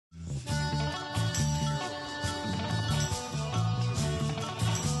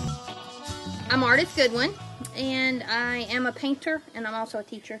I'm Ardith Goodwin, and I am a painter, and I'm also a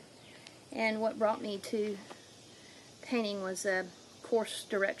teacher. And what brought me to painting was a course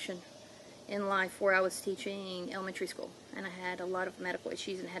direction in life where I was teaching elementary school, and I had a lot of medical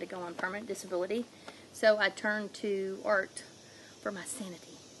issues and had to go on permanent disability. So I turned to art for my sanity.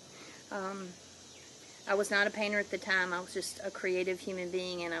 I was not a painter at the time. I was just a creative human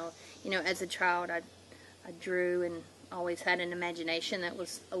being, and as a child, I drew and always had an imagination that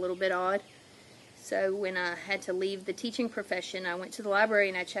was a little bit odd. So when I had to leave the teaching profession, I went to the library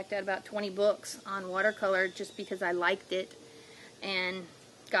and I checked out about 20 books on watercolor just because I liked it, and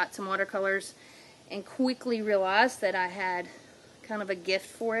got some watercolors and quickly realized that I had kind of a gift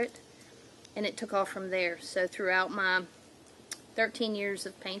for it, and it took off from there. So throughout my 13 years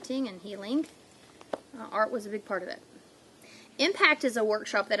of painting and healing, art was a big part of it. Impact is a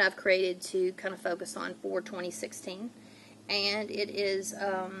workshop that I've created to kind of focus on for 2016, and it is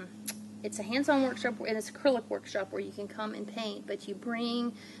it's a hands-on workshop, and it's an acrylic workshop where you can come and paint, but you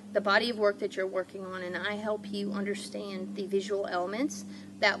bring the body of work that you're working on, and I help you understand the visual elements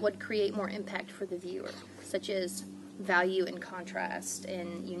that would create more impact for the viewer, such as value and contrast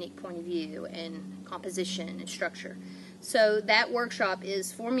and unique point of view and composition and structure. So that workshop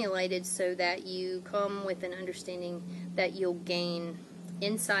is formulated so that you come with an understanding that you'll gain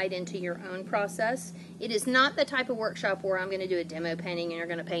insight into your own process. It is not the type of workshop where I'm going to do a demo painting and you're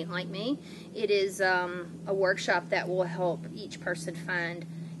going to paint like me. It is a workshop that will help each person find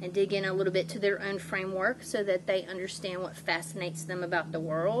and dig in a little bit to their own framework so that they understand what fascinates them about the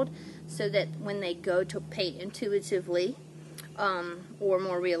world, so that when they go to paint intuitively, or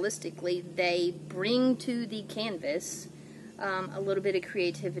more realistically, they bring to the canvas a little bit of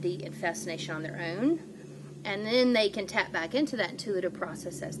creativity and fascination on their own, and then they can tap back into that intuitive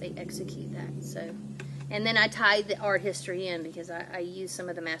process as they execute that. So, and then I tie the art history in, because I use some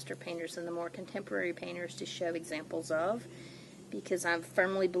of the master painters and the more contemporary painters to show examples of, because I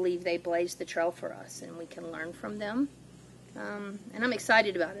firmly believe they blazed the trail for us and we can learn from them. And I'm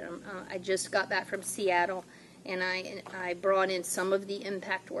excited about it. I just got back from Seattle, and I brought in some of the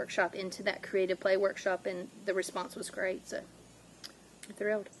impact workshop into that creative play workshop, and the response was great, so I'm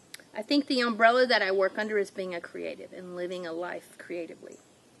thrilled. I think the umbrella that I work under is being a creative and living a life creatively.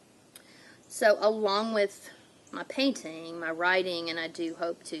 So along with my painting, my writing, and I do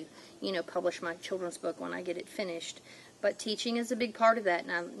hope to, publish my children's book when I get it finished, but teaching is a big part of that.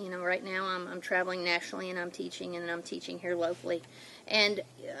 And right now I'm traveling nationally, and I'm teaching here locally. And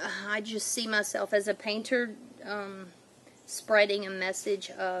I just see myself as a painter, spreading a message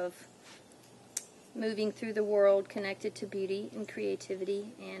of moving through the world connected to beauty and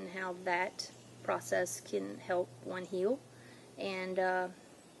creativity, and how that process can help one heal and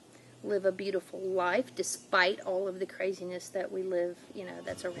live a beautiful life despite all of the craziness that we live,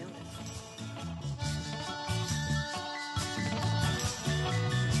 that's around us.